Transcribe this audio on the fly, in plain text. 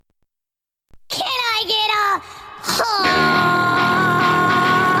You're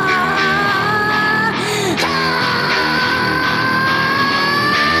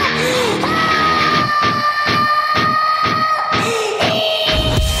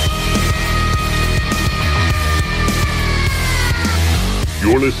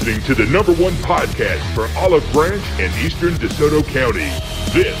listening to the #1 podcast for Olive Branch and Eastern DeSoto County.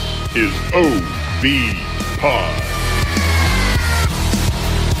 This is OB Pod.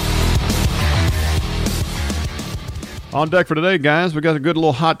 On deck for today, guys, we got a good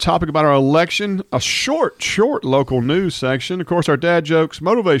little hot topic about our election, a short local news section, of course, our dad jokes,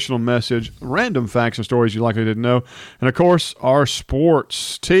 motivational message, random facts and stories you likely didn't know, and, of course, our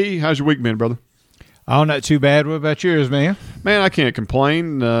sports. T, how's your week been, brother? Oh, not too bad. What about yours, man? Man, I can't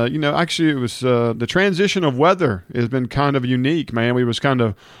complain. Actually, it was the transition of weather has been kind of unique, man. We was kind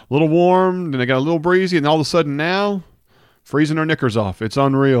of a little warm, then it got a little breezy, and all of a sudden now, freezing our knickers off. It's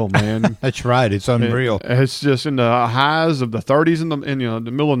unreal, man. That's right. It's unreal. It's just in the highs of the 30s in the middle of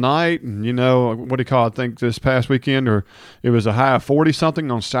the night, and what do you call it? I think this past weekend, or it was a high of 40 something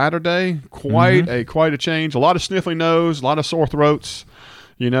on Saturday. Quite a change. A lot of sniffly nose, a lot of sore throats.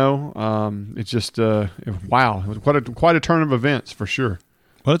 It's just wow. It was quite a turn of events for sure.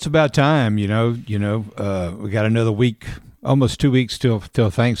 Well, it's about time. We got another week, almost 2 weeks till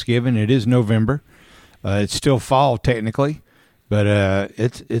Thanksgiving. It is November. It's still fall technically, but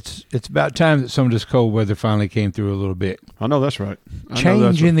it's about time that some of this cold weather finally came through a little bit. I know that's right.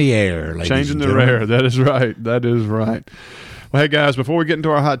 Change in the air, ladies Change in and the gentlemen. air. That is right. That is right. Well, hey, guys, before we get into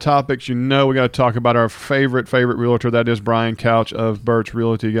our hot topics, we got to talk about our favorite realtor. That is Brian Couch of Birch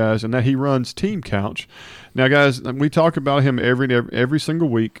Realty, guys, and that he runs Team Couch. Now, guys, we talk about him every single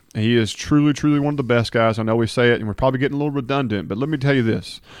week. He is truly one of the best guys. I know we say it, and we're probably getting a little redundant, but let me tell you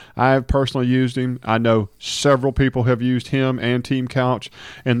this. I have personally used him. I know several people have used him and Team Couch,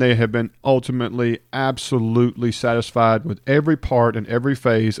 and they have been ultimately absolutely satisfied with every part and every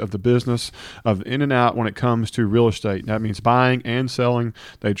phase of the business of in and out when it comes to real estate. That means buying and selling.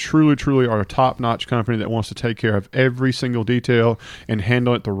 They truly are a top-notch company that wants to take care of every single detail and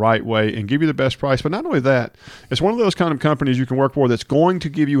handle it the right way and give you the best price. But not only that, it's one of those kind of companies you can work for that's going to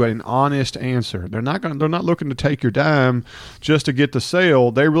give you an honest answer. They're not looking to take your dime just to get the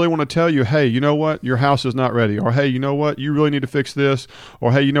sale. They really want to tell you, hey, you know what? Your house is not ready. Or, hey, you know what? You really need to fix this.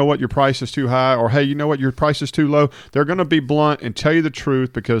 Or, hey, you know what? Your price is too high. Or, hey, you know what? Your price is too low. They're going to be blunt and tell you the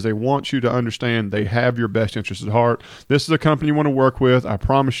truth because they want you to understand they have your best interest at heart. This is a company you want to work with. I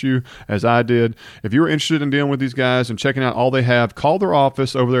promise you, as I did. If you're interested in dealing with these guys and checking out all they have, call their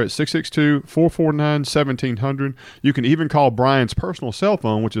office over there at 662-449-1700. You can even call Brian's personal cell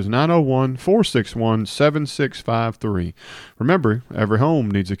phone, which is 901-461-7653. Remember, every home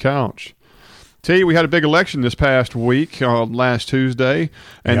needs a couch. T, we had a big election this past week, last Tuesday,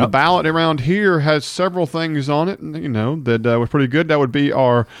 and the ballot around here has several things on it, that was pretty good. That would be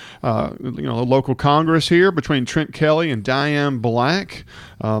our, local Congress here between Trent Kelly and Diane Black.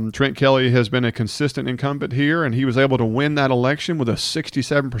 Trent Kelly has been a consistent incumbent here, and he was able to win that election with a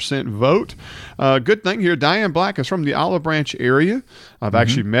 67% vote. Good thing here, Diane Black is from the Olive Branch area. I've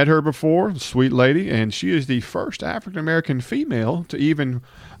actually met her before, sweet lady, and she is the first African-American female to even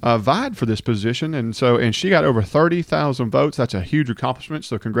vied for this position, and she got over 30,000 votes. That's a huge accomplishment,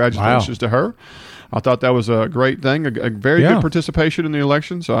 so congratulations to her. I thought that was a great thing, a very good participation in the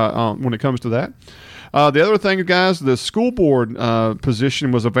election, so when it comes to that. The other thing, guys, the school board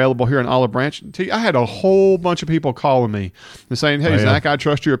position was available here in Olive Branch. I had a whole bunch of people calling me and saying, hey, Zach, I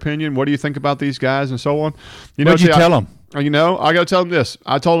trust your opinion. What do you think about these guys and so on? What'd you tell them? I got to tell them this.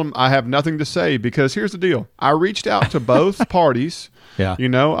 I told them I have nothing to say because here's the deal. I reached out to both parties. Yeah.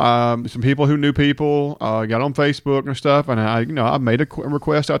 Some people who knew people, got on Facebook and stuff, and I made a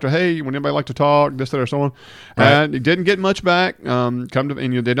request out there, hey, would anybody like to talk, this, that, or so on. Right. And it didn't get much back.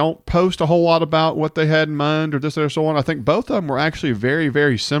 They don't post a whole lot about what they had in mind or this, that, or so on. I think both of them were actually very,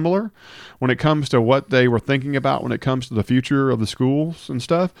 very similar when it comes to what they were thinking about when it comes to the future of the schools and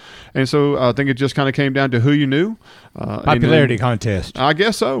stuff. And so I think it just kind of came down to who you knew. Popularity contest. I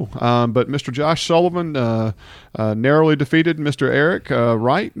guess so. But Mr. Josh Sullivan narrowly defeated Mr. Eric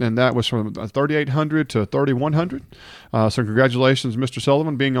Wright, and that was from 3,800 to 3,100. So congratulations, Mr.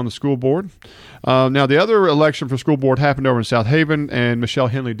 Sullivan, being on the school board. Now, the other election for school board happened over in South Haven, and Michelle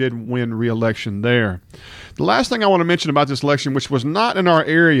Henley did win re-election there. The last thing I want to mention about this election, which was not in our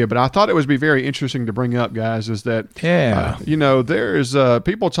area, but I thought it would be very interesting to bring up, guys, is that, there's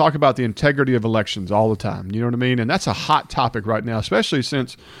people talk about the integrity of elections all the time. You know what I mean? And that's a hot topic right now, especially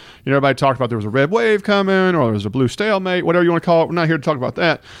since everybody talked about there was a red wave coming or there was a blue stalemate, whatever you want to call it. We're not here to talk about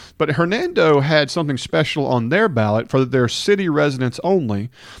that. But Hernando had something special on their ballot for their city residents only,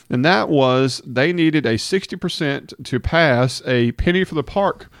 and that was they needed a 60% to pass a penny for the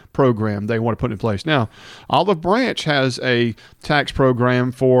park program they want to put in place. Now, Olive Branch has a tax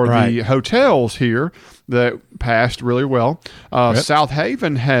program for the hotels here that passed really well. South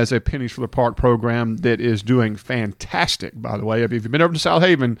Haven has a pennies for the park program that is doing fantastic, by the way. If you've been over to South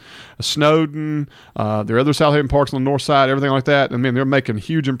Haven, Snowden, there are other South Haven parks on the north side, everything like that. I mean, they're making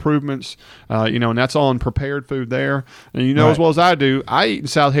huge improvements, and that's all in prepared food there. And as well as I do, I eat in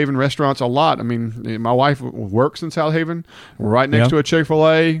South Haven restaurants a lot. I mean, my wife works in South Haven. We're right next to a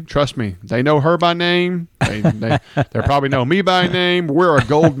Chick-fil-A. Trust me, they know her by name. They probably know me by name. We're a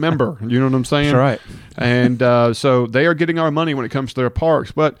gold member. You know what I'm saying? That's right. And so they are getting our money when it comes to their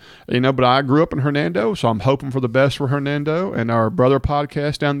parks. But I grew up in Hernando, so I'm hoping for the best for Hernando. And our brother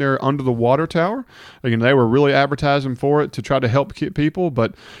podcast down there under the water tower, they were really advertising for it to try to help people.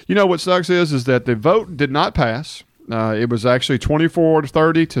 But what sucks is that the vote did not pass. It was actually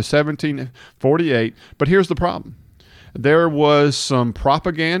 24-30 to 17-48. But here's the problem. There was some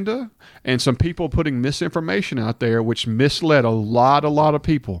propaganda and some people putting misinformation out there, which misled a lot of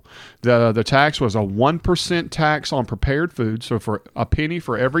people. The tax was a 1% tax on prepared food. So for a penny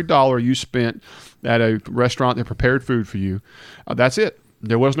for every dollar you spent at a restaurant that prepared food for you, that's it.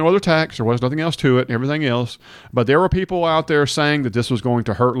 There was no other tax. There was nothing else to it, everything else. But there were people out there saying that this was going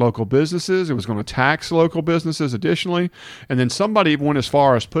to hurt local businesses. It was going to tax local businesses additionally. And then somebody even went as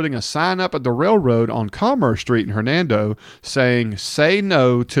far as putting a sign up at the railroad on Commerce Street in Hernando saying, say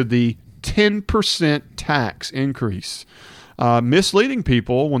no to the 10% tax increase, misleading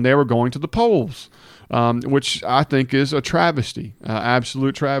people when they were going to the polls. Which I think is a travesty,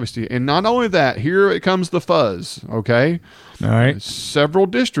 absolute travesty. And not only that, here it comes the fuzz, okay? All right. Several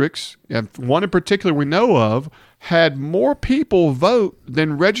districts, one in particular we know of, had more people vote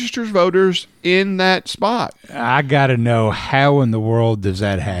than registered voters in that spot. I got to know, how in the world does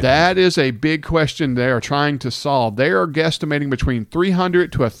that happen? That is a big question they are trying to solve. They are guesstimating between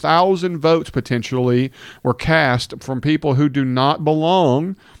 300 to 1,000 votes potentially were cast from people who do not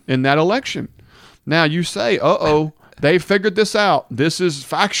belong in that election. Now you say, they figured this out. This is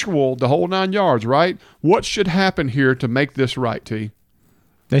factual, the whole 9 yards, right? What should happen here to make this right, T?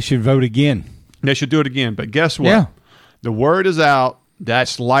 They should vote again. They should do it again. But guess what? Yeah. The word is out.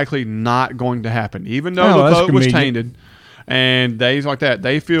 That's likely not going to happen. Even though the vote was tainted and things like that,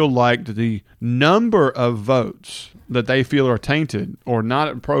 they feel like the number of votes that they feel are tainted or not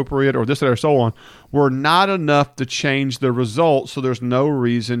appropriate or this, that, or so on were not enough to change the result, so there's no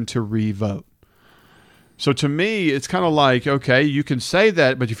reason to re-vote. So to me, it's kind of like, okay, you can say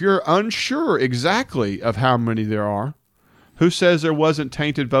that, but if you're unsure exactly of how many there are, who says there wasn't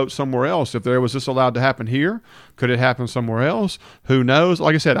tainted votes somewhere else? If there was this allowed to happen here, could it happen somewhere else? Who knows?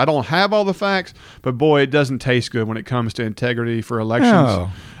 Like I said, I don't have all the facts, but boy, it doesn't taste good when it comes to integrity for elections. No.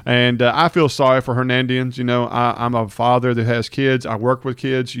 And I feel sorry for Hernandians. I'm a father that has kids. I work with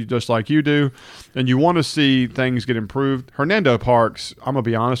kids just like you do. And you want to see things get improved. Hernando parks, I'm going to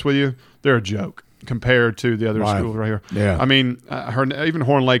be honest with you, they're a joke compared to the other schools right here. Yeah. I mean, even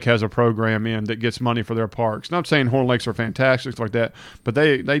Horn Lake has a program in that gets money for their parks. Not saying Horn Lakes are fantastic, like that, but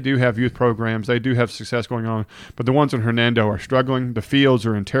they do have youth programs. They do have success going on. But the ones in Hernando are struggling. The fields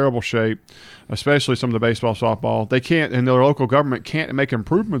are in terrible shape, especially some of the baseball, softball. They can't, and their local government can't make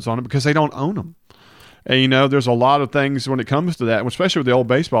improvements on it because they don't own them. And, there's a lot of things when it comes to that, especially with the old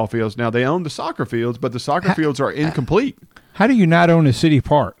baseball fields. Now, they own the soccer fields, but the soccer fields are incomplete. How do you not own a city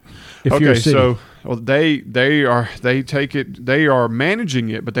park if you're a city? So they are managing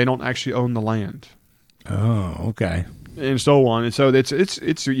it, but they don't actually own the land. Oh, okay. And so on. And so it's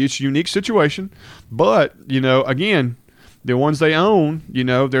a unique situation. But, again, the ones they own,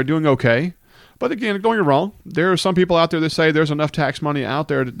 they're doing okay. But again, don't get me wrong. There are some people out there that say there's enough tax money out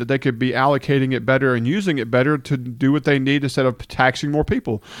there that they could be allocating it better and using it better to do what they need instead of taxing more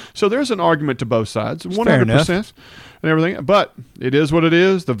people. So there's an argument to both sides, 100%, and everything. But it is what it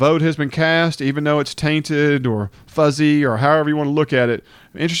is. The vote has been cast, even though it's tainted or fuzzy or however you want to look at it.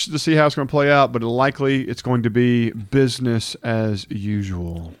 I'm interested to see how it's going to play out, but likely it's going to be business as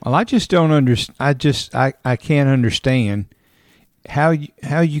usual. Well, I just don't understand. I can't understand how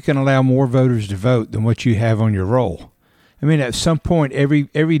you can allow more voters to vote than what you have on your roll. I mean, at some point, every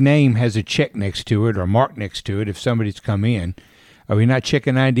name has a check next to it or a mark next to it if somebody's come in. Are we not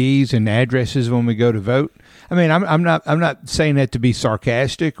checking IDs and addresses when we go to vote? I mean, I'm not saying that to be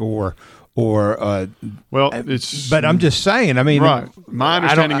sarcastic or it's. But I'm just saying. I mean, right. My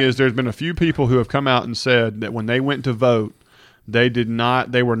understanding is there's been a few people who have come out and said that when they went to vote,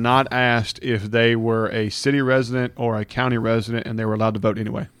 They were not asked if they were a city resident or a county resident, and they were allowed to vote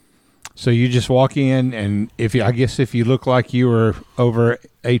anyway. So you just walk in, and if you look like you were over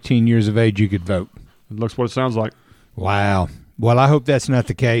 18 years of age, you could vote. It looks what it sounds like. Wow. Well, I hope that's not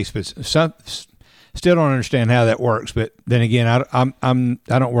the case, but still don't understand how that works. But then again, I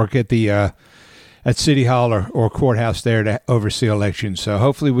don't work at the at City Hall or courthouse there to oversee elections. So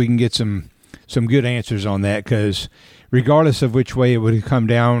hopefully we can get some good answers on that, because regardless of which way it would come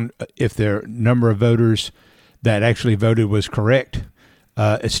down, if the number of voters that actually voted was correct,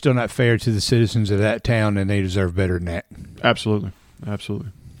 it's still not fair to the citizens of that town, and they deserve better than that. Absolutely.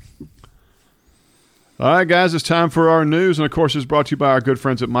 All right, guys, it's time for our news, and of course, it's brought to you by our good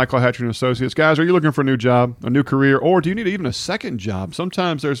friends at Michael Hatcher & Associates. Guys, are you looking for a new job, a new career, or do you need even a second job?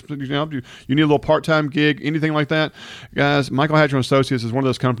 Sometimes you need a little part-time gig, anything like that. Guys, Michael Hatcher & Associates is one of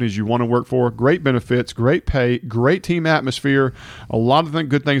those companies you want to work for. Great benefits, great pay, great team atmosphere, a lot of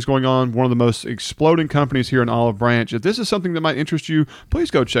good things going on. One of the most exploding companies here in Olive Branch. If this is something that might interest you, please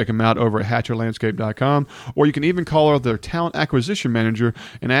go check them out over at HatcherLandscape.com, or you can even call their talent acquisition manager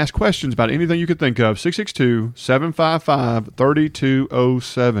and ask questions about anything you could think of.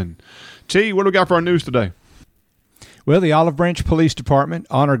 662-755-3207. T, what do we got for our news today? Well, the Olive Branch Police Department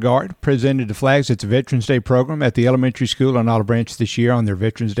Honor Guard presented the flags at the Veterans Day program at the elementary school on Olive Branch this year on their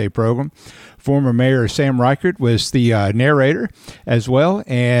Veterans Day program. Former Mayor Sam Reichert was the narrator as well,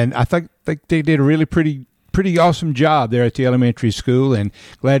 and I think they did a really pretty awesome job there at the elementary school, and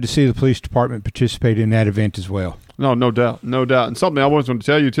glad to see the police department participate in that event as well. No doubt. And something I wanted to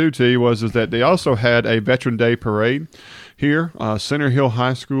tell you too, T, is that they also had a Veteran Day parade here. Center Hill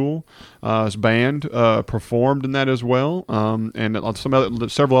High School band performed in that as well, and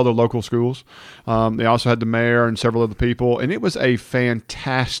several other local schools. They also had the mayor and several other people, and it was a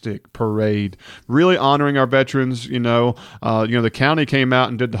fantastic parade, really honoring our veterans. The county came out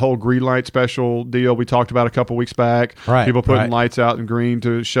and did the whole green light special deal we talked about a couple weeks back. Right, people putting lights out in green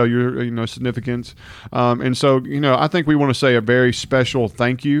to show your significance, and so I think we want to say a very special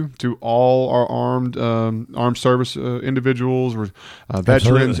thank you to all our armed service individuals, veterans,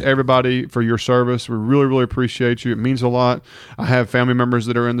 Absolutely. everybody for your service. We really, really appreciate you. It means a lot. I have family members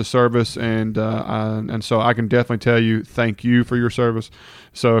that are in the service, and so I can definitely tell you thank you for your service.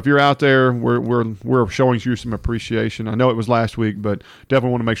 So if you're out there, we're showing you some appreciation. I know it was last week, but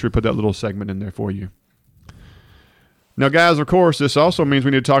definitely want to make sure we put that little segment in there for you. Now, guys, of course, this also means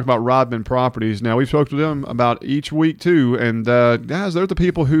we need to talk about Rodman Properties. Now, we've spoken to them about each week, too. And, guys, they're the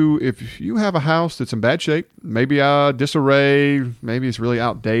people who, if you have a house that's in bad shape, maybe disarray, maybe it's really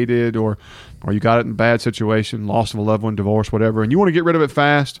outdated, or you got it in a bad situation, loss of a loved one, divorce, whatever, and you want to get rid of it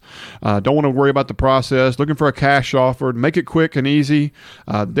fast, don't want to worry about the process, looking for a cash offer, make it quick and easy,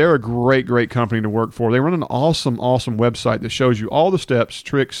 they're a great, great company to work for. They run an awesome, awesome website that shows you all the steps,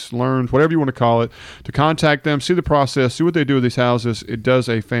 tricks, learns, whatever you want to call it, to contact them, see the process, see what they do with these houses. It does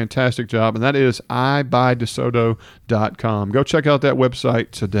a fantastic job, and that is ibuydesoto.com. Go check out that website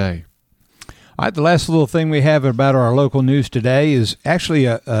today. All right, the last little thing we have about our local news today is actually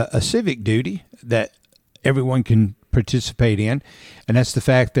a civic duty that everyone can participate in, and that's the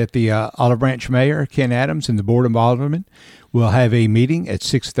fact that the Olive Branch Mayor, Ken Adams, and the Board of Aldermen will have a meeting at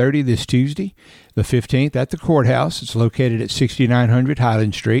 6:30 this Tuesday, the 15th, at the courthouse. It's located at 6900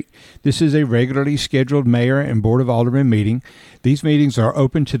 Highland Street. This is a regularly scheduled Mayor and Board of Aldermen meeting. These meetings are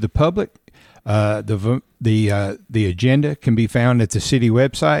open to the public. The agenda can be found at the city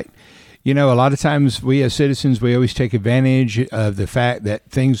website. A lot of times we as citizens, we always take advantage of the fact that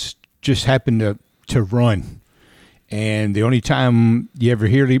things just happen to run. And the only time you ever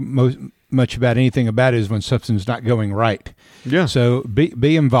hear much about anything about it is when something's not going right. Yeah. So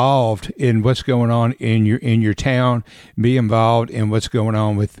be involved in what's going on in your town. Be involved in what's going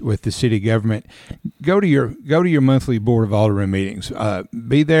on with the city government. Go to your monthly Board of Aldermen meetings.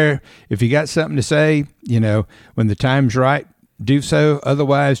 Be there. If you got something to say, when the time's right, do so.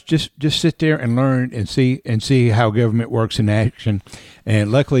 Otherwise, just sit there and learn and see how government works in action.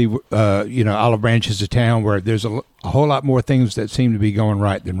 And luckily, Olive Branch is a town where there's a whole lot more things that seem to be going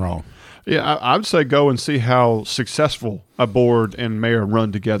right than wrong. Yeah, I would say go and see how successful a board and mayor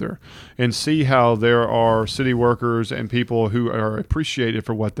run together, and see how there are city workers and people who are appreciated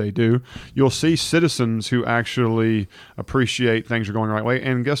for what they do. You'll see citizens who actually appreciate things are going the right way.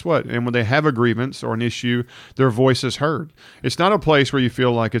 And guess what? And when they have a grievance or an issue, their voice is heard. It's not a place where you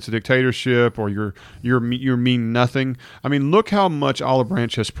feel like it's a dictatorship or you're mean nothing. I mean, look how much Olive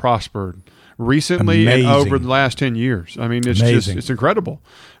Branch has prospered recently and Amazing. over the last 10 years. I mean, it's incredible.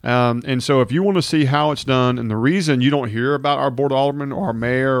 And so if you want to see how it's done, and the reason you don't hear about our board of aldermen or our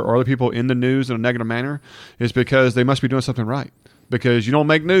mayor or other people in the news in a negative manner is because they must be doing something right. Because you don't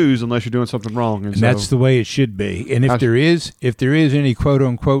make news unless you're doing something wrong. And that's the way it should be. And if there is any quote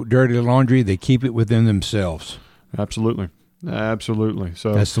unquote dirty laundry, they keep it within themselves. Absolutely.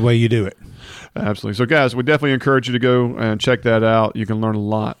 So that's the way you do it. Absolutely. So guys, we definitely encourage you to go and check that out. You can learn a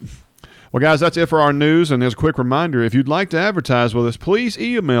lot. Well, guys, that's it for our news. And as a quick reminder, if you'd like to advertise with us, please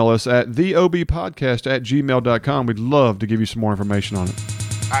email us at theobpodcast@gmail.com. We'd love to give you some more information on it.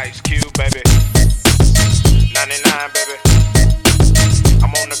 Ice Cube, baby. 99, baby.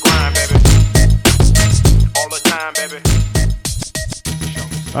 I'm on the grind, baby. All the time, baby.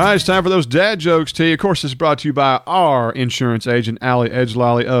 All right, it's time for those dad jokes, T. Of course, this is brought to you by our insurance agent, Allie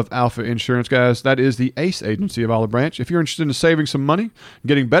Edgelally of Alpha Insurance, guys. That is the ACE agency of Olive Branch. If you're interested in saving some money,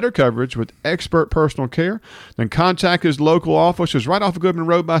 getting better coverage with expert personal care, then contact his local office, which is right off of Goodman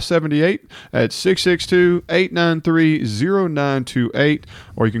Road by 78 at 662-893-0928,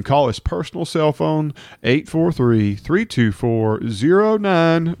 or you can call his personal cell phone,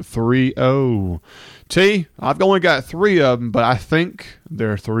 843-324-0930. T, I've only got 3 of them, but I think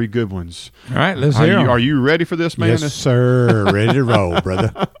there are 3 good ones. All right, let's hear them. Are you ready for this, man? Yes, sir. Ready to roll,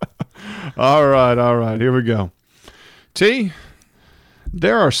 brother. All right. Here we go. T,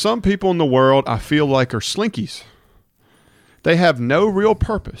 there are some people in the world I feel like are slinkies. They have no real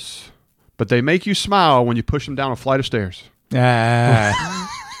purpose, but they make you smile when you push them down a flight of stairs.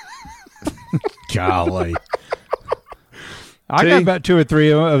 Golly. I got about 2 or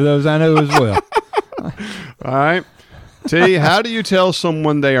 3 of those I know as well. All right. T, how do you tell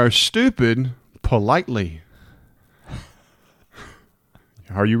someone they are stupid politely?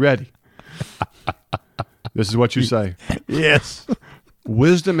 Are you ready? This is what you say. Yes.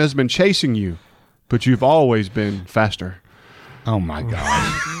 Wisdom has been chasing you, but you've always been faster. Oh, my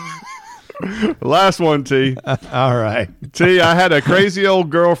gosh. Last one, T. All right. T, I had a crazy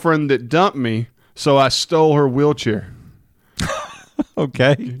old girlfriend that dumped me, so I stole her wheelchair.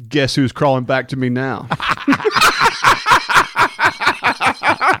 Okay. Guess who's crawling back to me now?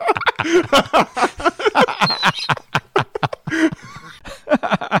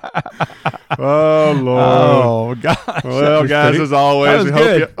 Oh, Lord. Oh, gosh. Well, guys, as always, I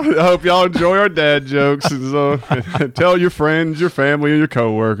good. hope y'all enjoy our dad jokes. So, tell your friends, your family, and your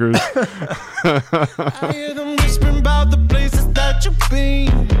coworkers. I hear them whispering about the places that you've been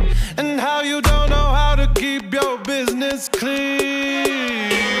and how you don't know how to keep your business clean.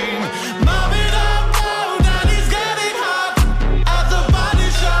 Mommy, don't know daddy's getting hot at the body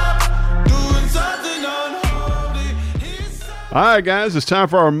shop, doing something unholy. All right, guys, it's time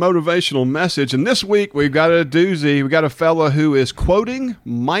for our motivational message. And this week, we've got a doozy. We got a fella who is quoting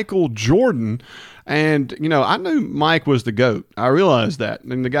Michael Jordan. And, you know, I knew Mike was the GOAT. I realized that.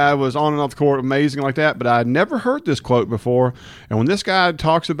 And the guy was on and off the court amazing like that. But I'd never heard this quote before. And when this guy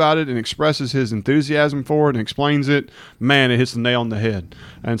talks about it and expresses his enthusiasm for it and explains it, man, it hits the nail on the head.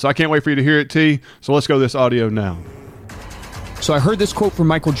 And so I can't wait for you to hear it, T. So let's go to this audio now. So I heard this quote from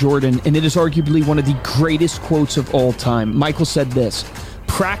Michael Jordan, and it is arguably one of the greatest quotes of all time. Michael said this: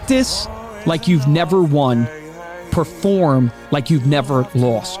 practice like you've never won, perform like you've never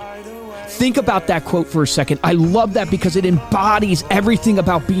lost. Think about that quote for a second. I love that because it embodies everything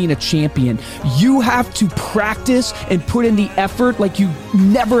about being a champion. You have to practice and put in the effort like you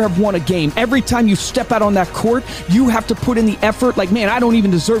never have won a game. Every time you step out on that court, you have to put in the effort like, man, I don't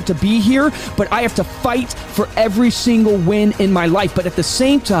even deserve to be here, but I have to fight for every single win in my life. But at the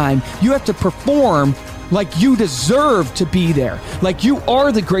same time, you have to perform like you deserve to be there, like you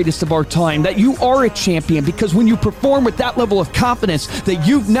are the greatest of our time, that you are a champion, because when you perform with that level of confidence that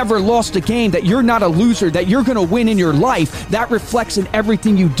you've never lost a game, that you're not a loser, that you're going to win in your life, that reflects in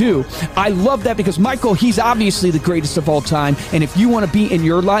everything you do. I love that because Michael, he's obviously the greatest of all time, and if you want to be in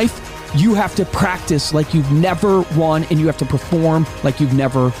your life, you have to practice like you've never won, and you have to perform like you've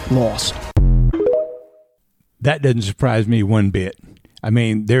never lost. That doesn't surprise me one bit. I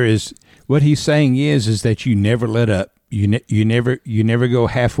mean, what he's saying is that you never let up. You never go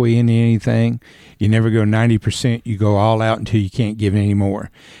halfway into anything. You never go 90%. You go all out until you can't give any more.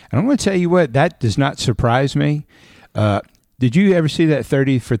 And I'm going to tell you what, that does not surprise me. Did you ever see that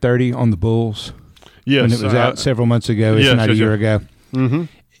 30 for 30 on the Bulls? Yes. When it was out several months ago. It's not a year ago. Mm-hmm.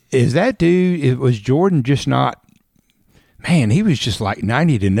 Is that dude, was Jordan just not, man, he was just like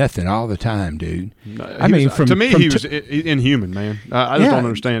 90-0 all the time, dude. I mean, to me, he was inhuman, man. I just don't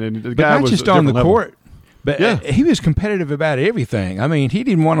understand it. The guy not was just on the court, but yeah. he was competitive about everything. I mean, he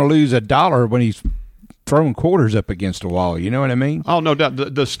didn't want to lose $1 when he's throwing quarters up against a wall. You know what I mean? Oh, no doubt.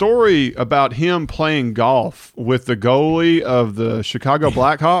 The story about him playing golf with the goalie of the Chicago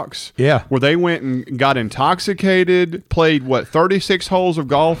Blackhawks, Yeah. where they went and got intoxicated, played, 36 holes of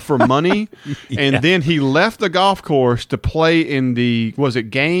golf for money, and then he left the golf course to play in was it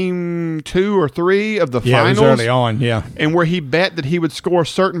game 2 or 3 of the Yeah, finals? it was early on, yeah. And where he bet that he would score a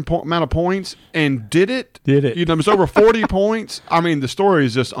certain amount of points and did it. Did it. You know, it was over 40 points. I mean, the story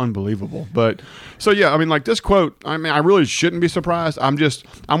is just unbelievable. But so, yeah, I mean, like this quote, I mean, I really shouldn't be surprised. I'm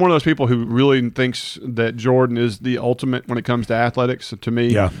one of those people who really thinks that Jordan is the ultimate when it comes to athletics. So to me,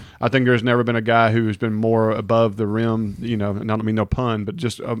 Yeah. I think there's never been a guy who's been more above the rim, you know, and I don't mean no pun, but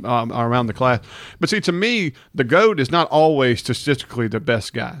just around the class. But see, to me, the GOAT is not always statistically the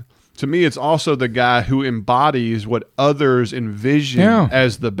best guy. To me, it's also the guy who embodies what others envision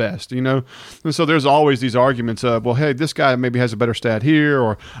as the best, you know? And so there's always these arguments of, well, hey, this guy maybe has a better stat here,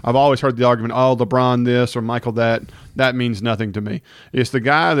 or I've always heard the argument, oh, LeBron this or Michael that. That means nothing to me. It's the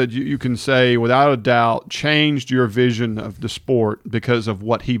guy that you can say, without a doubt, changed your vision of the sport because of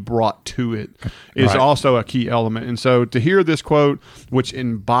what he brought to it is also a key element. And so to hear this quote, which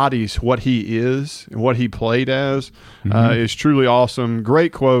embodies what he is and what he played as, is truly awesome.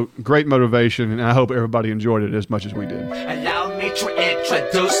 Great quote, great motivation, and I hope everybody enjoyed it as much as we did. Allow me to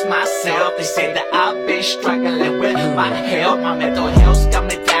introduce myself. They say that I've been struggling with my health. My mental health's got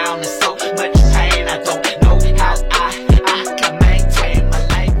me down in so much pain. I don't know how I can maintain my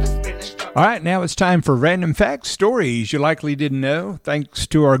life. It's been a struggle. All right, now it's time for random facts, stories you likely didn't know. Thanks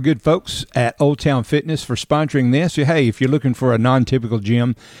to our good folks at Old Town Fitness for sponsoring this. Hey, if you're looking for a non-typical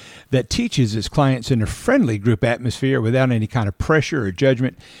gym that teaches its clients in a friendly group atmosphere without any kind of pressure or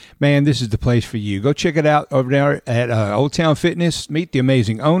judgment, man, this is the place for you. Go check it out over there at Old Town Fitness. Meet the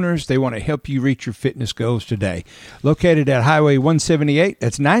amazing owners. They want to help you reach your fitness goals today. Located at Highway 178,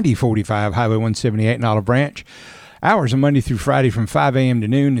 that's 9045 Highway 178 in Olive Branch. Hours are Monday through Friday from 5 a.m. to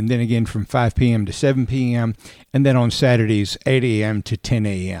noon, and then again from 5 p.m. to 7 p.m., and then on Saturdays, 8 a.m. to 10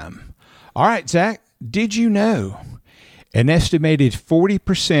 a.m. All right, Zach, did you know an estimated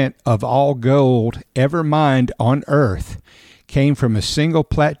 40% of all gold ever mined on Earth came from a single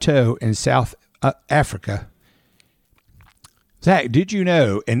plateau in South Africa? Zach, did you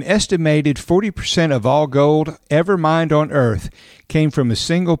know an estimated 40% of all gold ever mined on Earth came from a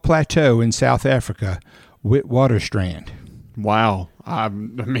single plateau in South Africa, Witwatersrand? Wow. I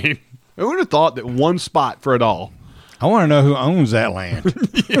mean, who would have thought that one spot for it all? I want to know who owns that land.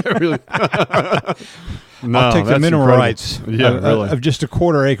 Yeah, really. No, I'll take the that's mineral incredible. rights really. of just a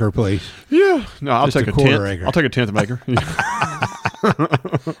quarter acre, please. Yeah. No, I'll Just take a a quarter tenth. acre. I'll take a tenth of an acre.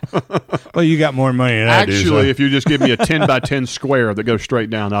 Well, you got more money than I do. Actually, if you just give me a 10 by 10 square that goes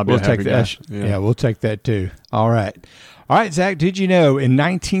straight down, I'll be we'll a happy take guy. that. Yeah, we'll take that too. All right, Zach. Did you know in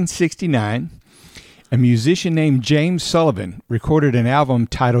 1969, a musician named James Sullivan recorded an album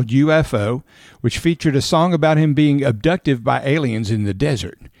titled UFO, which featured a song about him being abducted by aliens in the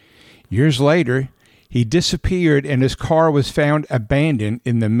desert. Years later, he disappeared and his car was found abandoned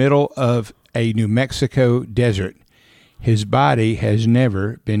in the middle of a New Mexico desert. His body has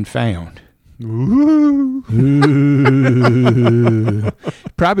never been found. Ooh.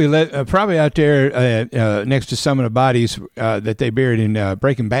 Probably out there next to some of the bodies that they buried in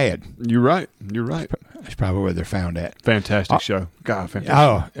Breaking Bad. You're right. You're right. That's probably where they're found at. Fantastic show. God, fantastic.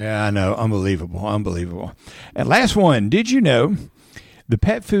 Oh, yeah, I know. Unbelievable. And last one. Did you know the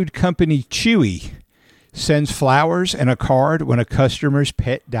pet food company Chewy sends flowers and a card when a customer's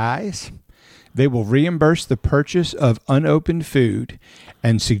pet dies? They will reimburse the purchase of unopened food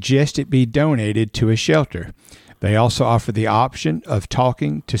and suggest it be donated to a shelter. They also offer the option of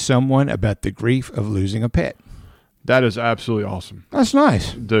talking to someone about the grief of losing a pet. That is absolutely awesome. That's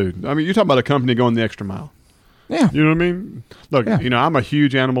nice. Dude, I mean, you're talking about a company going the extra mile. Yeah. You know what I mean? Look, Yeah. you know, I'm a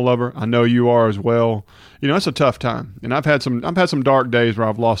huge animal lover. I know you are as well. You know, it's a tough time. And I've had some dark days where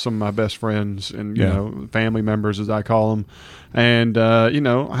I've lost some of my best friends and, you Yeah. know, family members, as I call them. And, you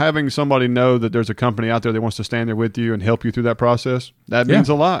know, having somebody know that there's a company out there that wants to stand there with you and help you through that process, that Yeah. means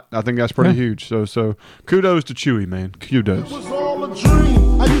a lot. I think that's pretty Yeah. huge. So kudos to Chewy, man. Kudos. It was all a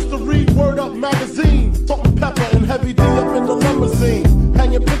dream. I used to read Word Up magazine, Salt and Pepper and Heavy D up in the limousine,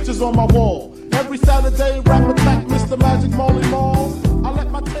 hanging pictures on my wall. Every Saturday, rap attack, Mr. Magic Molly Mall. I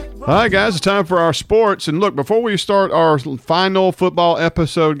let my tape run. All right, guys, it's time for our sports. And look, before we start our final football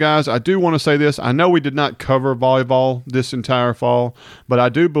episode, guys, I do want to say this. I know we did not cover volleyball this entire fall, but I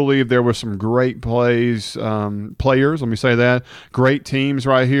do believe there were some great players, let me say that. Great teams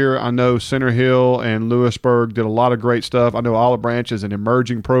right here. I know Center Hill and Lewisburg did a lot of great stuff. I know Olive Branch is an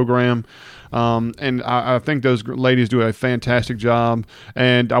emerging program. And I think those ladies do a fantastic job.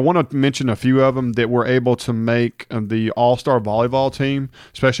 And I want to mention a few of them that were able to make the All-Star volleyball team,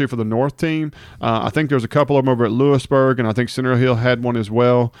 especially for the North team. I think there's a couple of them over at Lewisburg, and I think Center Hill had one as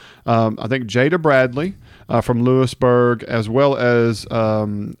well. I think Jada Bradley from Lewisburg, as well as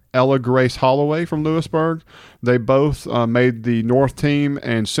Ella Grace Holloway from Lewisburg. They both made the North team,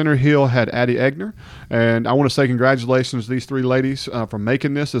 and Center Hill had Addie Egner. And I want to say congratulations to these three ladies for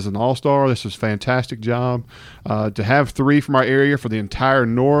making this as an all-star. This is a fantastic job. To have three from our area for the entire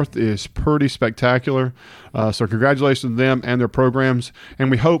North is pretty spectacular. So congratulations to them and their programs, and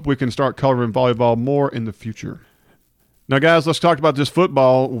we hope we can start covering volleyball more in the future. Now, guys, let's talk about this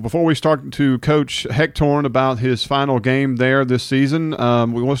football. Before we start to Coach Hectorn about his final game there this season,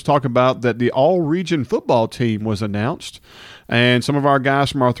 we want to talk about that the all-region football team was announced, and some of our guys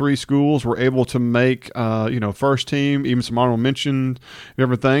from our three schools were able to make, first team, even some honorable mention,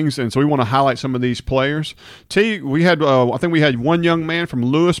 different things. And so we want to highlight some of these players. T, we had, I think we had one young man from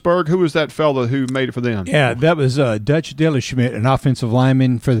Lewisburg. Who was that fella who made it for them? Yeah, that was Dutch Dillerschmidt, an offensive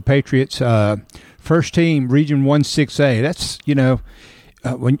lineman for the Patriots. First team, Region 1-6A. That's,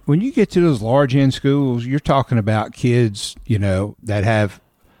 when you get to those large end schools, you're talking about kids, that have,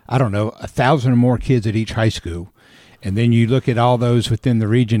 1,000 or more kids at each high school. And then you look at all those within the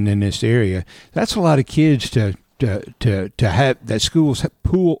region in this area. That's a lot of kids to have that schools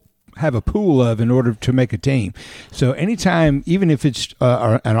have a pool of in order to make a team. So anytime, even if it's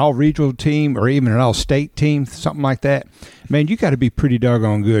an all-regional team or even an all-state team, something like that, man, you got to be pretty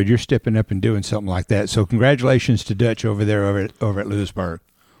doggone good. You're stepping up and doing something like that. So congratulations to Dutch over there over at Lewisburg.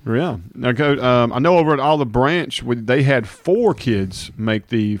 Yeah. Now, Coach, I know over at Olive Branch, they had 4 kids make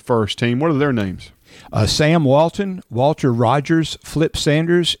the first team. What are their names? Sam Walton, Walter Rogers, Flip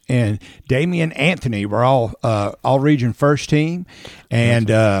Sanders, and Damian Anthony were all region first team. And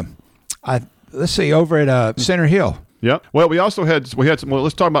let's see, over at Center Hill. Yep. Well, we had some. Well,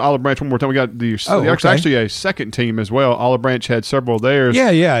 let's talk about Olive Branch one more time. We got actually a second team as well. Olive Branch had several of theirs.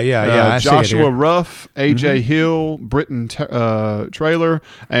 Yeah. Joshua Ruff, AJ Hill, Britton Trailer,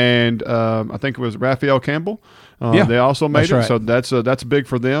 and I think it was Raphael Campbell. They also made it, right. So that's big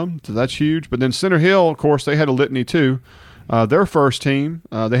for them. So that's huge. But then Center Hill, of course, they had a litany too. Their first team,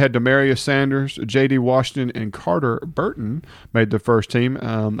 they had Demarius Sanders, J.D. Washington, and Carter Burton made the first team.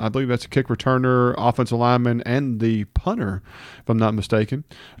 I believe that's a kick returner, offensive lineman, and the punter, if I'm not mistaken.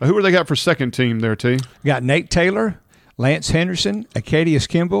 Who were they got for second team there, T? Got Nate Taylor, Lance Henderson, Acadius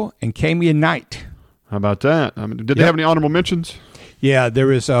Kimball, and Camian Knight. How about that? Did they have any honorable mentions? Yeah, there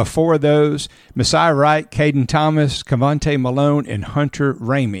was 4 of those: Messiah Wright, Caden Thomas, Cavante Malone, and Hunter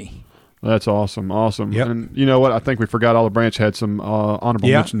Ramey. That's awesome. Yep. And you know what? I think we forgot Olive Branch had some honorable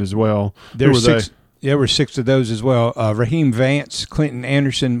mention as well. There were 6 of those as well. Raheem Vance, Clinton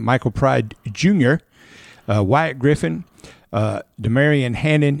Anderson, Michael Pride Jr., Wyatt Griffin, Demarion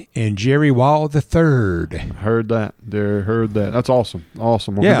Hannon, and Jerry Wall III. Heard that. That's awesome.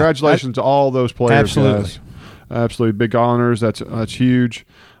 Awesome. Well, congratulations to all those players. Absolutely. Guys. Absolutely big honors. That's huge.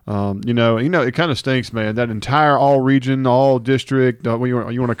 It kind of stinks, man. That entire all-region, all-district, what you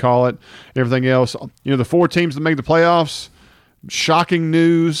want to call it, everything else. The 4 teams that make the playoffs, shocking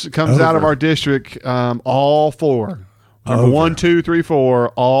news comes out of our district. All 4. Number 1, 2, 3, 4,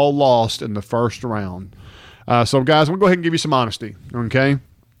 all lost in the first round. So, guys, I'm going to go ahead and give you some honesty, okay?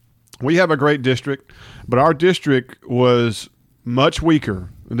 We have a great district, but our district was much weaker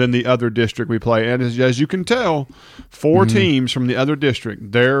than the other district we play. And as you can tell, 4 teams from the other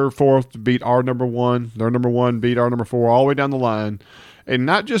district, their 4th beat our number 1, their number 1 beat our number 4, all the way down the line. And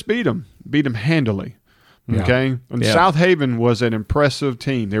not just beat them handily. Okay? And South Haven was an impressive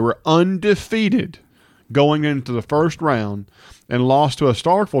team. They were undefeated going into the first round and lost to a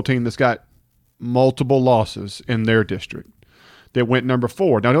Starkville team that's got multiple losses in their district. That went number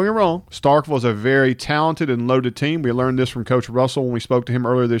 4. Now, don't get me wrong, Starkville is a very talented and loaded team. We learned this from Coach Russell when we spoke to him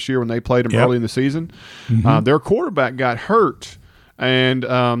earlier this year when they played him early in the season. Their quarterback got hurt, and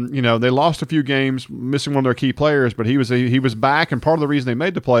they lost a few games, missing one of their key players, but he was back, and part of the reason they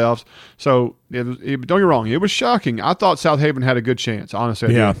made the playoffs. So, don't get me wrong, it was shocking. I thought South Haven had a good chance,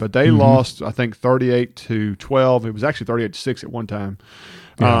 honestly. Yeah. But they lost, I think, 38-12. It was actually 38-6 at one time.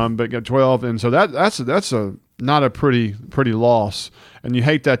 But got 12, and so that's not a pretty loss, and you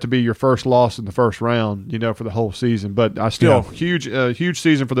hate that to be your first loss in the first round, for the whole season. But huge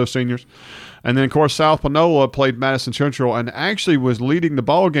season for those seniors. And then of course South Panola played Madison Central and actually was leading the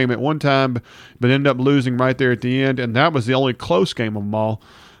ball game at one time, but ended up losing right there at the end, and that was the only close game of them all.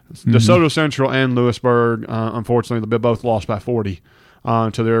 DeSoto Central and Lewisburg, unfortunately, they both lost by 40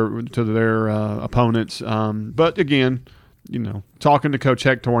 to their opponents. But again, talking to Coach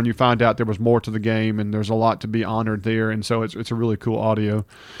Hector, and you find out there was more to the game, and there's a lot to be honored there, and so it's a really cool audio.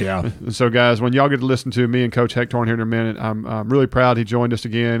 Yeah. And so, guys, when y'all get to listen to me and Coach Hector here in a minute, I'm really proud he joined us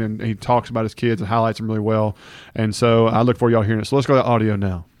again, and he talks about his kids and highlights them really well. And so I look forward to y'all hearing it. So let's go to the audio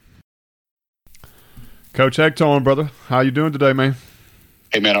now. Coach Hector, brother, how you doing today, man?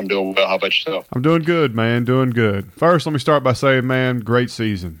 Hey, man, I'm doing well. How about yourself? I'm doing good, man, doing good. First, let me start by saying, man, great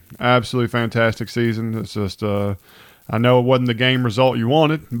season. Absolutely fantastic season. It's just I know it wasn't the game result you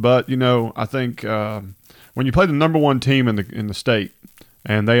wanted, but, I think when you play the number one team in the state,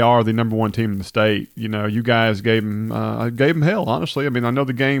 and they are the number one team in the state, you guys gave them hell, honestly. I mean, I know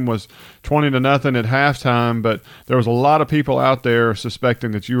the game was 20-0 at halftime, but there was a lot of people out there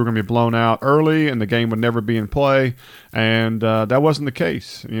suspecting that you were going to be blown out early and the game would never be in play, and that wasn't the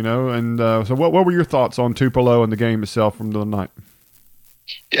case, And so what were your thoughts on Tupelo and the game itself from the other night?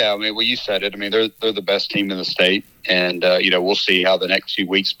 Yeah, I mean, well, you said it. I mean, they're the best team in the state, and we'll see how the next few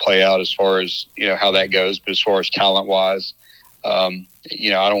weeks play out as far as how that goes. But as far as talent wise, I'll be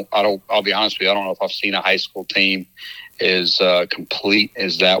honest with you, I don't know if I've seen a high school team as complete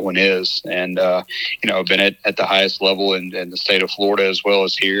as that one is. And I've been at the highest level in the state of Florida as well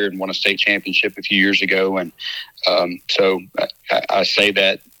as here, and won a state championship a few years ago. And so I say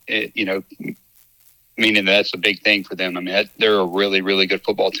that meaning that's a big thing for them. I mean, they're a really, really good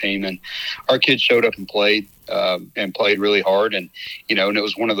football team, and our kids showed up and played really hard. And, and it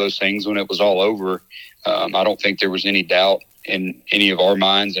was one of those things when it was all over, I don't think there was any doubt in any of our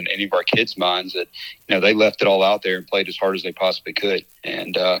minds and any of our kids' minds that, they left it all out there and played as hard as they possibly could.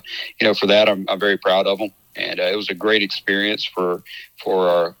 And, for that, I'm very proud of them. And it was a great experience for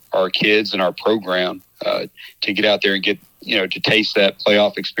our kids and our program to get out there and get, to taste that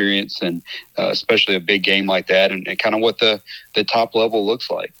playoff experience, and especially a big game like that, and kind of what the top level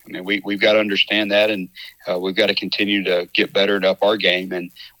looks like. I mean, we've got to understand that, and we've got to continue to get better and up our game. And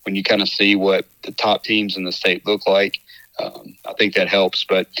when you kind of see what the top teams in the state look like, I think that helps.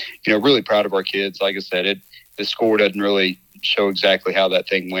 But, really proud of our kids. Like I said, the score doesn't really show exactly how that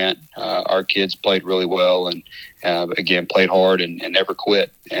thing went. Our kids played really well, and again, played hard and never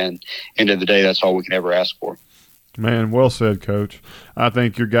quit. And end of the day, that's all we can ever ask for. Man, well said, Coach. I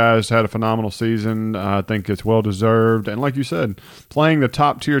think your guys had a phenomenal season. I think it's well-deserved. And like you said, playing the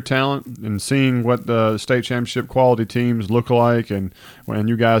top-tier talent and seeing what the state championship quality teams look like, and when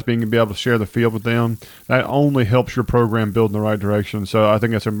you guys being able to share the field with them, that only helps your program build in the right direction. So I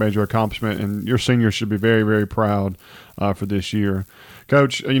think that's a major accomplishment, and your seniors should be very, very proud for this year.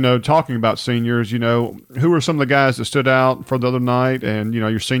 Coach, talking about seniors, who are some of the guys that stood out for the other night, and,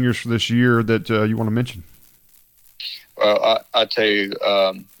 your seniors for this year that you want to mention? Well, I tell you,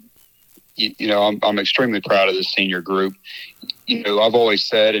 I'm extremely proud of this senior group. I've always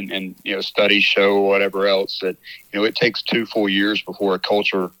said, and studies show or whatever else, that, it takes 2 full years before a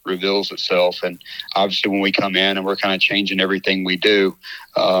culture reveals itself. And obviously when we come in and we're kind of changing everything we do,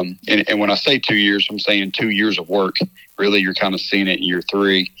 and when I say 2 years, I'm saying 2 years of work. Really, you're kind of seeing it in year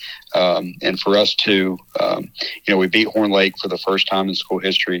 3. And for us too, we beat Horn Lake for the first time in school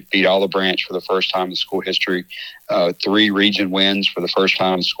history, beat Olive Branch for the first time in school history, 3 region wins for the first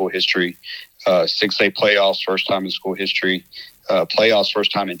time in school history, 6A playoffs first time in school history, playoffs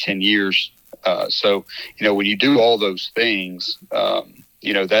first time in 10 years. So, when you do all those things,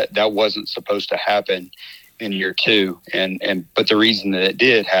 that wasn't supposed to happen in year 2. But the reason that it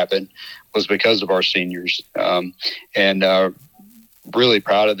did happen was because of our seniors, and really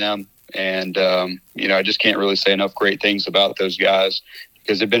proud of them. And, I just can't really say enough great things about those guys,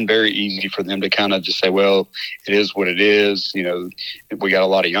 because it's been very easy for them to kind of just say, well, it is what it is. We got a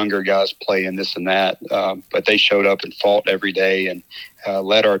lot of younger guys playing this and that, but they showed up and fought every day and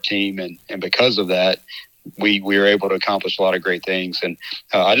led our team. And because of that, we were able to accomplish a lot of great things. And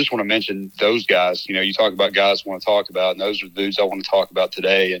I just want to mention those guys. You talk about guys I want to talk about, and those are the dudes I want to talk about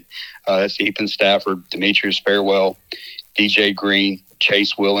today. And that's Ethan Stafford, Demetrius Fairwell, DJ Green,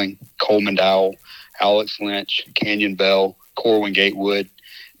 Chase Willing, Coleman Dowell, Alex Lynch, Canyon Bell, Corwin Gatewood,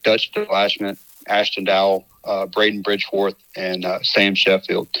 Dutch Flashman, Ashton Dowell, Braden Bridgeforth, and Sam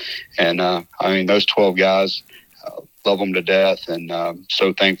Sheffield. And those 12 guys, love them to death, and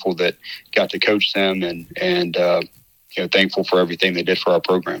so thankful that got to coach them, and thankful for everything they did for our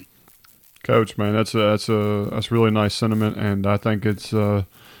program. Coach, man, that's really nice sentiment, and I think it's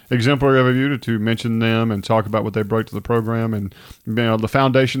exemplary of you to mention them and talk about what they brought to the program and the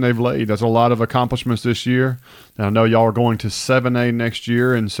foundation they've laid. That's a lot of accomplishments this year. And I know y'all are going to 7A next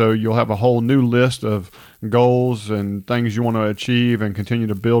year, and so you'll have a whole new list of goals and things you want to achieve and continue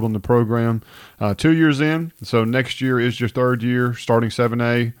to build on the program. 2 years in, so next year is your third year starting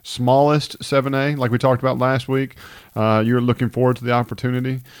 7A, smallest 7A, like we talked about last week. You're looking forward to the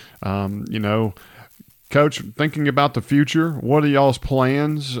opportunity. Coach, thinking about the future, what are y'all's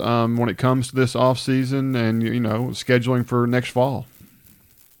plans when it comes to this off season and scheduling for next fall?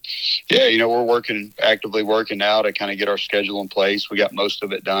 Yeah, we're actively working now to kind of get our schedule in place. We got most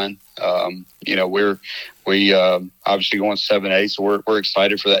of it done. We obviously going 7A, so we're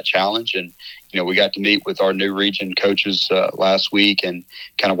excited for that challenge. And we got to meet with our new region coaches last week and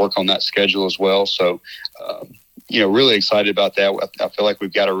kind of work on that schedule as well. So, really excited about that. I feel like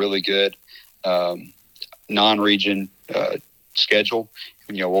we've got a really good non-region schedule.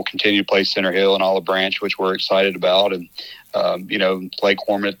 We'll continue to play Center Hill and Olive Branch, which we're excited about, and Lake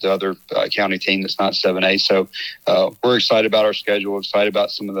Ormond, the other county team that's not 7A. So we're excited about our schedule. Excited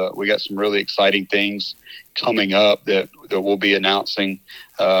about we got some really exciting things coming up that we'll be announcing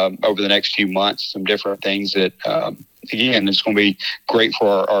over the next few months. Some different things that again, it's going to be great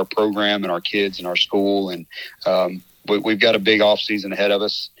for our program and our kids and our school. And we've got a big off season ahead of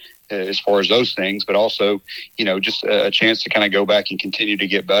us as far as those things, but also, just a chance to kind of go back and continue to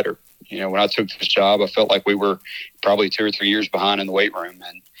get better. When I took this job, I felt like we were probably 2 or 3 years behind in the weight room.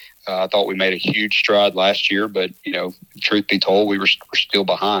 And I thought we made a huge stride last year, but, truth be told, we're still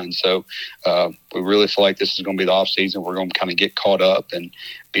behind. So we really feel like this is going to be the off season. We're going to kind of get caught up and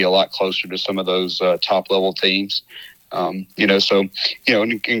be a lot closer to some of those top level teams.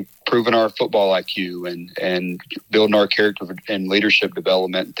 Improving our football IQ and building our character and leadership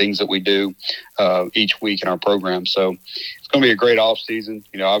development, things that we do each week in our program. So it's going to be a great off season.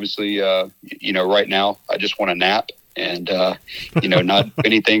 Obviously, right now I just want a nap and, not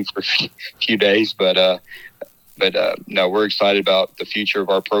anything for a few days, but no, we're excited about the future of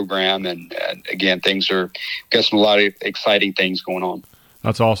our program. And again, got a lot of exciting things going on.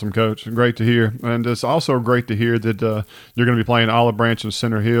 That's awesome, Coach. Great to hear. And it's also great to hear that you're going to be playing Olive Branch and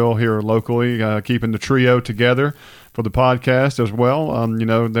Center Hill here locally, keeping the trio together for the podcast as well.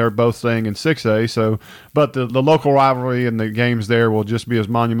 They're both staying in 6A, but the local rivalry and the games there will just be as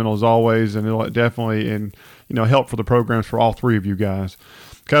monumental as always, and it'll definitely help for the programs for all three of you guys.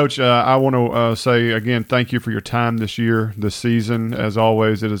 Coach, I want to say again, thank you for your time this season. As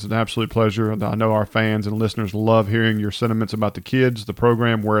always, it is an absolute pleasure. I know our fans and listeners love hearing your sentiments about the kids, the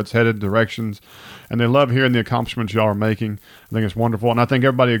program, where it's headed, directions, and they love hearing the accomplishments y'all are making. I think it's wonderful, and I think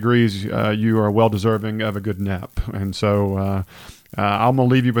everybody agrees you are well deserving of a good nap. And so I'm going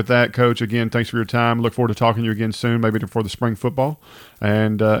to leave you with that, Coach. Again, thanks for your time. Look forward to talking to you again soon, maybe before the spring football.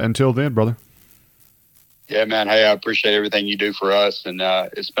 And until then, brother. Yeah, man. Hey, I appreciate everything you do for us, and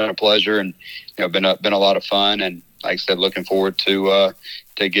it's been a pleasure, and been a lot of fun. And like I said, looking forward to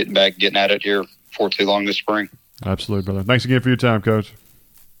getting at it here for too long this spring. Absolutely, brother. Thanks again for your time, Coach.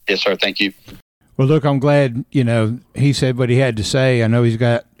 Yes, sir. Thank you. Well, look, I'm glad he said what he had to say. I know he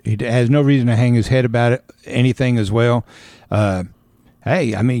has no reason to hang his head about anything as well.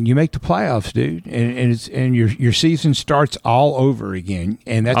 Hey, I mean, you make the playoffs, dude, and your season starts all over again,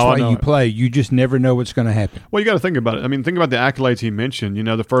 and that's why you play. You just never know what's going to happen. Well, you got to think about it. I mean, think about the accolades he mentioned.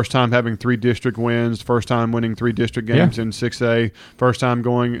 The first time having 3 district wins, first time winning 3 district games in 6A, first time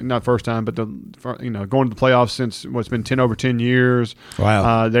going to the playoffs since what's been 10 over 10 years.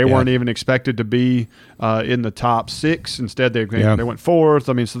 Wow, they weren't even expected to be in the top 6. Instead, they went 4th.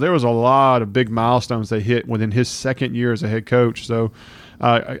 I mean, so there was a lot of big milestones they hit within his second year as a head coach. So.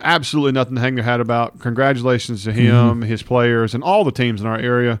 Absolutely nothing to hang their hat about. Congratulations to him, his players, and all the teams in our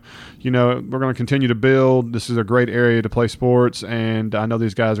area. We're going to continue to build. This is a great area to play sports, and I know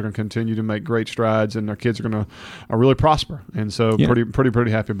these guys are going to continue to make great strides, and their kids are going to really prosper. And so,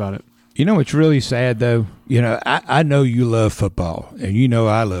 pretty happy about it. It's really sad though. I know you love football, and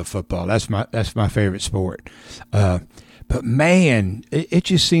I love football. That's my favorite sport. But man, it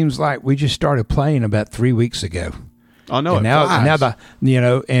just seems like we just started playing about 3 weeks ago. I know.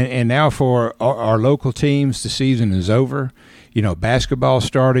 And now for our local teams, the season is over. Basketball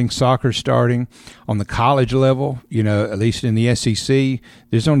starting, soccer starting. On the college level, at least in the SEC,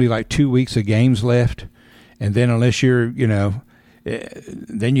 there's only like 2 weeks of games left, and then unless you're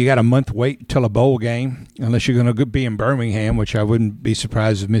Then you got a month wait till a bowl game, unless you're going to be in Birmingham, which I wouldn't be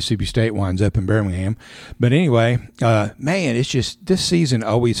surprised if Mississippi State winds up in Birmingham. But anyway, man, it's just this season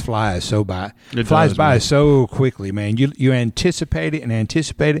always flies by so quickly, man. You anticipate it and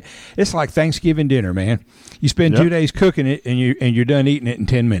anticipate it. It's like Thanksgiving dinner, man. You spend 2 days cooking it, and you're done eating it in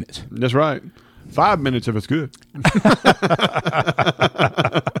 10 minutes. That's right. 5 minutes if it's good.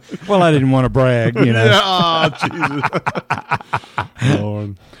 Well, I didn't want to brag, you know. Yeah, Jesus.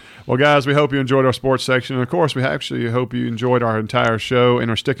 Lord. Well, guys, we hope you enjoyed our sports section. And, of course, we actually hope you enjoyed our entire show and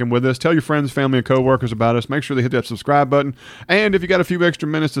are sticking with us. Tell your friends, family, and coworkers about us. Make sure they hit that subscribe button. And if you got a few extra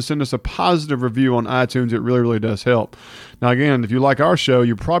minutes to send us a positive review on iTunes, it really, really does help. Now, again, if you like our show,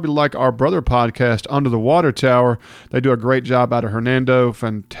 you probably like our brother podcast, Under the Water Tower. They do a great job out of Hernando.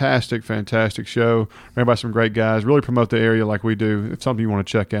 Fantastic, fantastic show. Ran by some great guys. Really promote the area like we do. It's something you want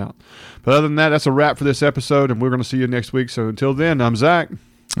to check out. But other than that, that's a wrap for this episode, and we're going to see you next week. So until then, I'm Zach.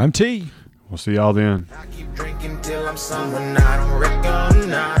 I'm T. We'll see y'all then. I keep drinking till I'm someone I don't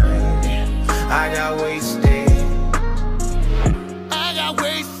recognize. I got wasted. I got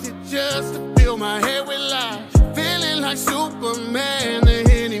wasted just to fill my head with lies. Feeling like Superman, the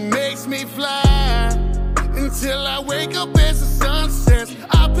Henny makes me fly. Until I wake up as the sun sets.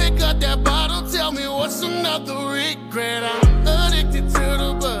 I pick up that bottle, tell me what's another regret. I'm addicted to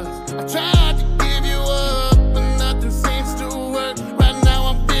the buzz. I try not to give you up, but nothing seems to work. Right now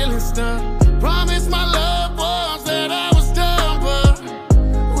I'm feeling stuck. Promise my loved ones that I was done, but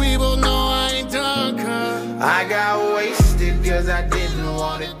we both know I ain't done, cause I got wasted cause I didn't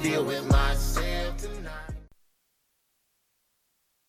want to deal with myself.